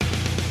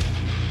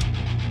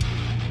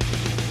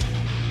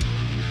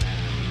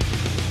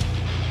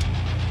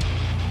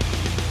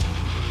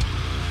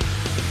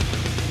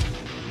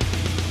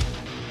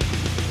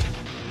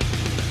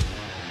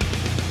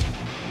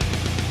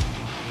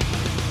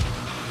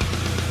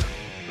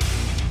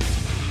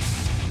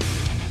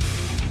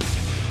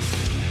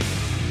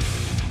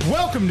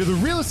Welcome to the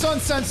Realists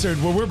Uncensored,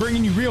 where we're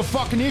bringing you real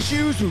fucking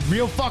issues with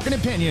real fucking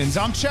opinions.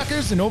 I'm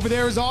Checkers, and over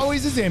there, as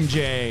always, is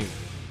MJ.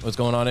 What's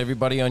going on,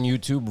 everybody, on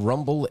YouTube,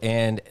 Rumble,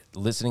 and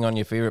listening on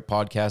your favorite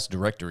podcast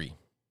directory?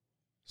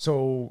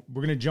 So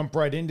we're going to jump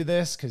right into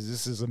this because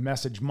this is a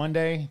Message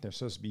Monday. They're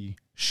supposed to be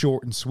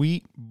short and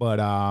sweet, but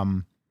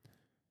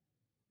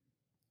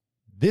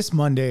this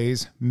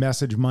Monday's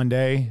Message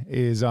Monday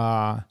is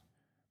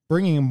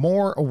bringing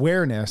more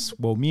awareness.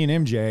 Well, me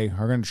and MJ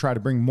are going to try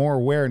to bring more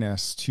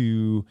awareness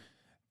to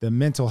the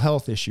mental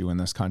health issue in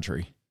this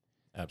country.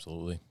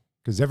 Absolutely.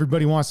 Because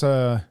everybody wants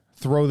to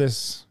throw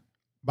this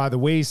by the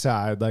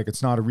wayside like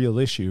it's not a real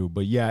issue,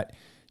 but yet,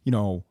 you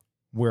know,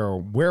 where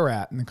we're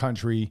at in the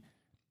country,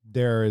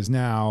 there is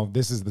now,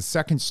 this is the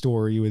second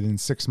story within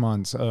 6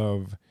 months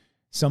of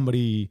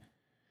somebody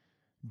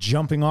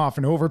jumping off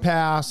an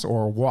overpass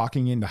or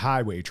walking into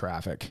highway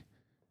traffic.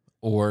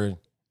 Or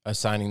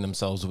assigning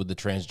themselves with the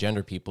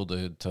transgender people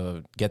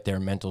to get their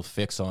mental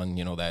fix on,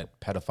 you know, that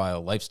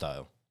pedophile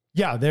lifestyle.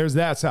 Yeah, there's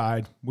that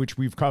side, which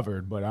we've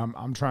covered, but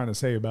I'm trying to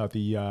say about the,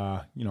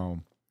 you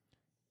know,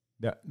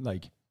 that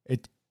like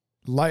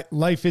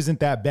life isn't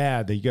that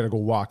bad that you got to go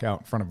walk out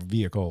in front of a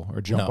vehicle or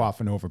jump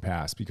off an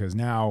overpass, because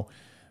now,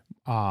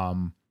 I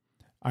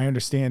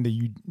understand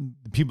that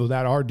the people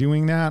that are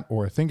doing that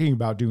or thinking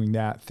about doing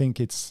that think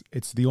it's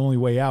the only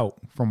way out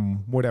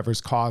from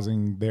whatever's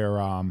causing their,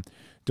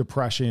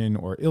 depression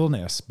or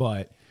illness.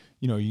 But,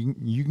 you know,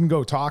 you can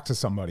go talk to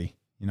somebody,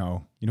 you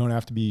know, you don't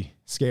have to be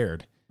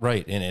scared.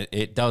 Right. And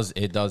it does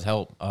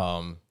help.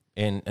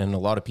 And a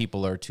lot of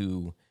people are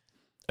too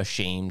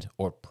ashamed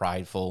or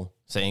prideful,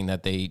 saying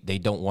that they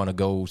don't want to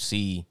go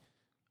see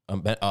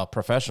a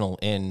professional,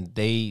 and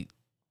they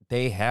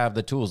have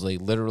the tools. They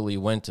literally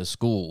went to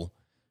school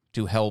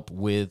to help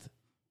with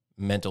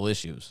mental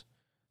issues.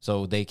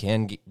 So they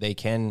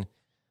can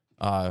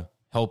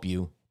help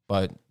you.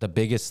 But the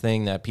biggest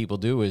thing that people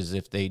do is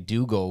if they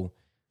do go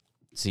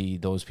see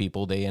those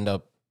people, they end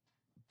up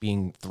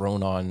being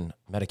thrown on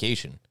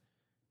medication.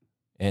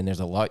 And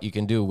there's a lot you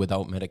can do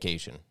without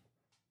medication.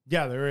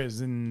 Yeah, there is.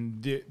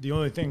 And the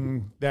only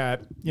thing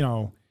that, you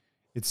know,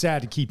 it's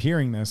sad to keep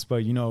hearing this,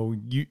 but, you know,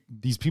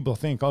 these people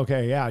think,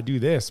 okay, yeah, I do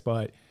this,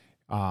 but,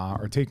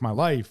 or take my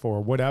life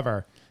or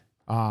whatever.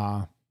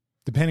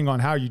 Depending on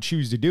how you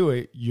choose to do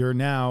it, you're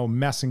now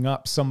messing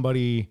up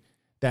somebody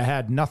that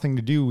had nothing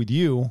to do with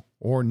you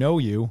or know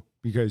you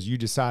because you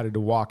decided to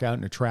walk out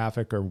into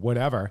traffic or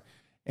whatever.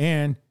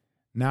 And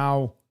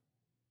now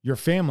your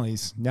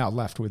family's now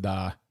left with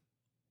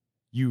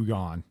you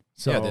gone.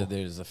 So yeah,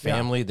 there's the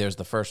family, there's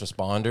the first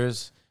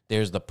responders,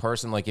 there's the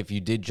person, like if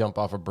you did jump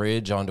off a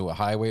bridge onto a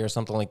highway or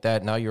something like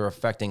that, now you're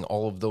affecting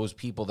all of those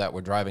people that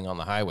were driving on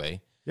the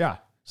highway. Yeah.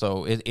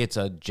 So it's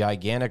a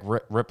gigantic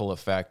ripple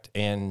effect,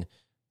 and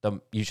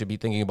you should be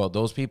thinking about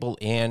those people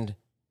and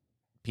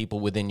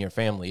people within your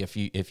family.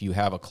 If you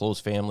have a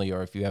close family,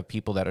 or if you have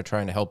people that are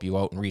trying to help you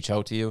out and reach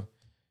out to you,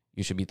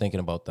 you should be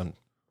thinking about them.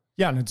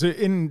 Yeah, and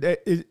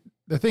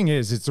the thing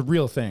is, it's a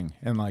real thing,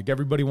 and like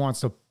everybody wants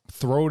to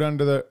throw it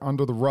under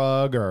the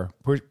rug or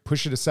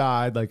push it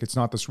aside like it's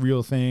not this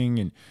real thing.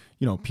 And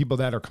you know, people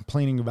that are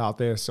complaining about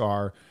this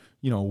are,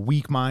 you know,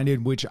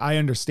 weak-minded, which I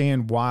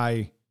understand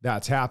why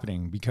that's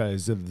happening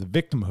because of the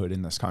victimhood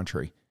in this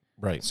country.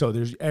 Right. So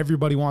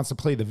everybody wants to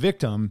play the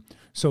victim.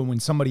 So when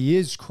somebody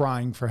is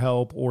crying for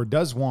help or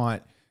does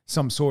want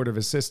some sort of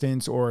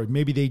assistance, or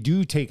maybe they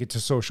do take it to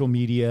social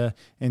media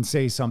and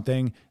say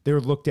something, they're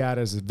looked at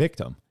as a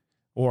victim,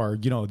 or,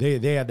 you know,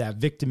 they have that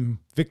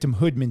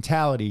victimhood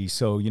mentality.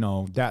 So, you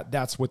know,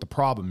 that's what the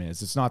problem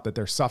is. It's not that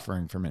they're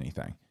suffering from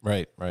anything.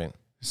 Right. Right.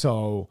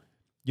 So,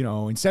 you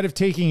know, instead of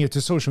taking it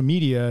to social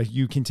media,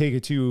 you can take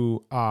it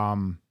to,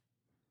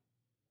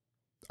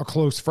 a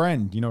close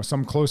friend, you know,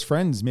 some close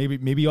friends.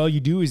 Maybe all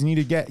you do is need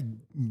to get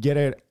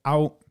it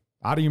out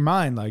of your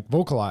mind, like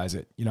vocalize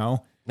it, you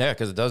know? Yeah,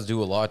 because it does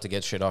do a lot to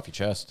get shit off your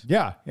chest.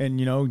 Yeah. And,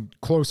 you know,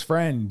 close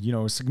friend, you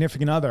know,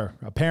 significant other,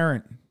 a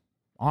parent,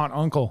 aunt,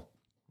 uncle.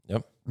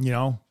 Yep. You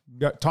know,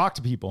 talk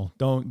to people.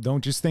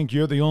 Don't just think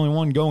you're the only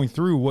one going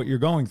through what you're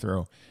going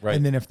through. Right.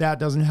 And then if that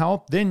doesn't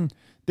help, then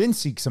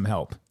seek some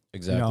help.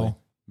 Exactly. You know,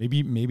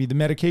 maybe the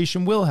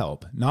medication will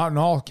help. Not in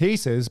all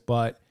cases,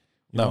 but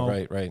you know,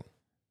 right.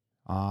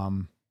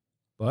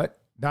 But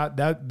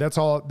that's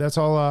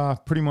all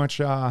pretty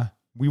much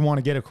we want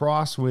to get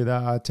across with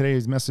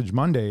today's Message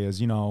Monday is,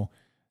 you know,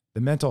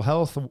 the mental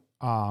health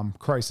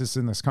crisis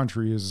in this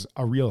country is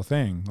a real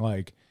thing.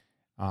 Like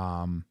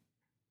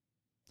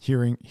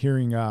hearing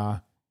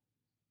you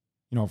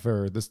know,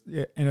 for this,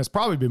 and it's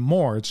probably been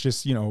more. It's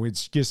just, you know,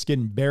 it's just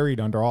getting buried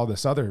under all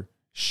this other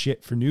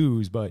shit for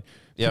news, but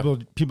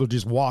people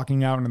just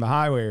walking out into the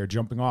highway or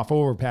jumping off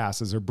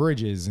overpasses or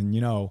bridges, and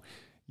you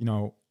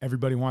know,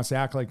 everybody wants to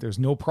act like there's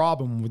no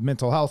problem with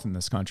mental health in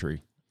this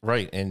country.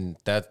 Right. And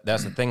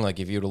that's the thing. Like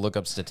if you were to look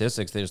up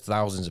statistics, there's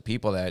thousands of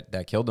people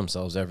that kill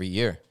themselves every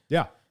year.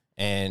 Yeah.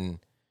 And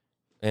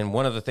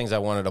one of the things I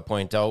wanted to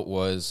point out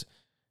was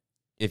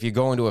if you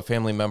go into a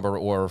family member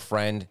or a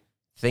friend,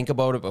 think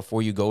about it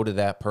before you go to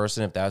that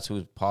person. If that's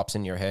who pops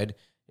in your head,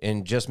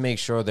 and just make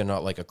sure they're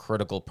not like a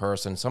critical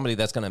person, somebody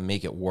that's going to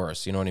make it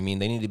worse. You know what I mean?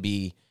 They need to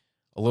be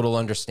a little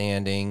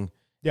understanding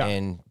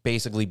and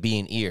basically be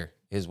an ear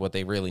is what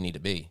they really need to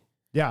be.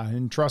 Yeah.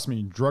 And trust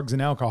me, drugs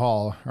and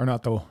alcohol are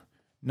not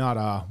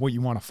what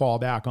you want to fall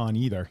back on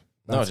either.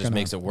 No, it just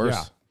makes it worse.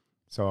 Yeah.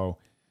 So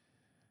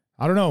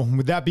I don't know.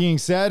 With that being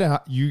said,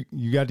 you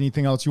got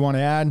anything else you want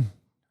to add?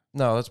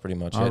 No, that's pretty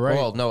much it. Right.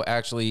 Well, no,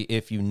 actually,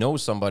 if you know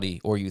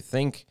somebody or you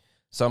think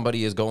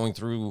somebody is going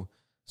through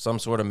some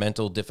sort of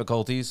mental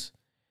difficulties,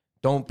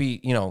 don't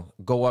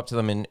go up to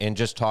them and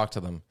just talk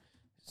to them.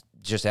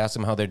 Just ask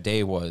them how their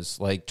day was.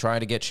 Like, try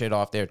to get shit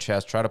off their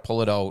chest. Try to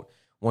pull it out.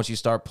 Once you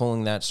start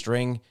pulling that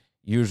string,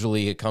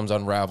 usually it comes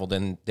unraveled,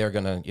 and they're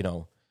going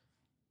to,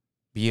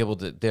 be able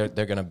to, they're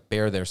going to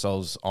bear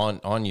themselves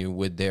on you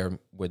with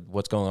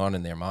what's going on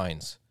in their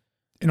minds.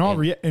 In all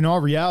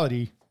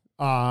reality,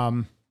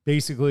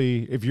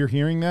 basically, if you're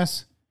hearing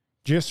this,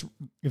 if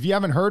you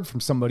haven't heard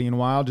from somebody in a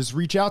while, just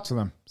reach out to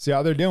them, see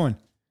how they're doing.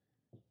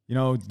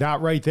 That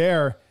right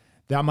there,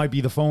 that might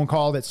be the phone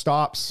call that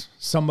stops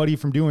somebody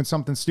from doing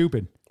something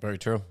stupid. Very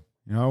true.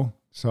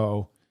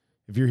 So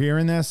if you're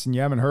hearing this and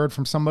you haven't heard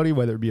from somebody,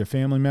 whether it be a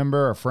family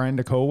member, a friend,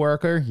 a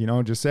coworker,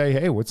 just say,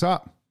 hey, what's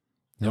up?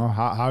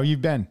 How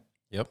you've been?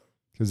 Yep.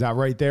 Because that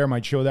right there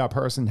might show that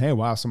person, hey,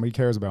 wow, somebody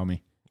cares about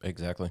me.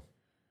 Exactly.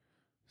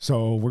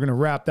 So we're going to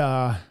wrap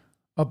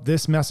up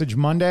this Message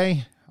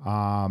Monday.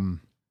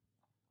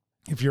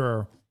 If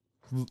you're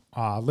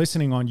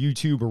listening on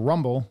YouTube or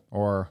Rumble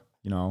or,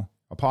 a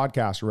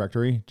podcast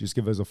directory, just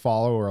give us a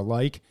follow or a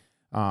like.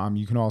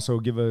 You can also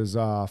give us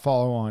a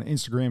follow on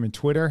Instagram and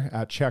Twitter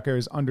at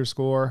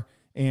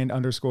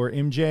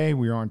checkers_and_MJ.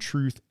 We are on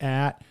truth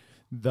at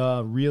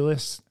the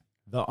Realists,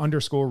 the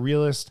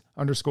 _realist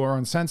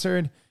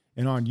 _uncensored,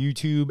 and on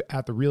YouTube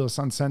at the Realist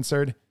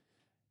Uncensored,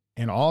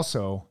 and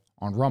also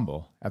on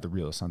Rumble at the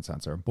Realist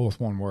Uncensored, both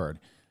one word.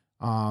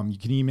 You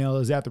can email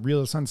us at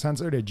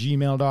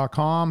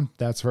therealistuncensored@gmail.com.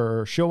 That's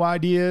for show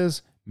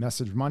ideas,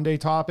 Message Monday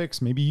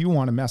topics. Maybe you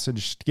want a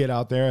message to get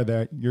out there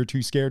that you're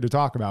too scared to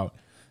talk about.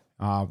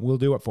 We'll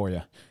do it for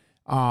you.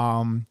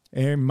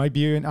 It might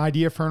be an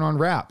idea for an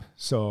unwrap.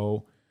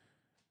 So,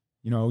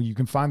 you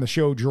can find the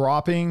show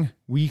dropping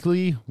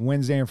weekly,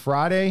 Wednesday and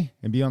Friday,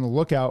 and be on the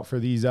lookout for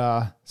these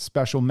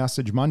special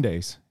Message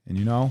Mondays.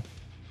 And,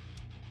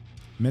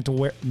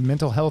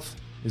 mental health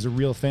is a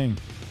real thing.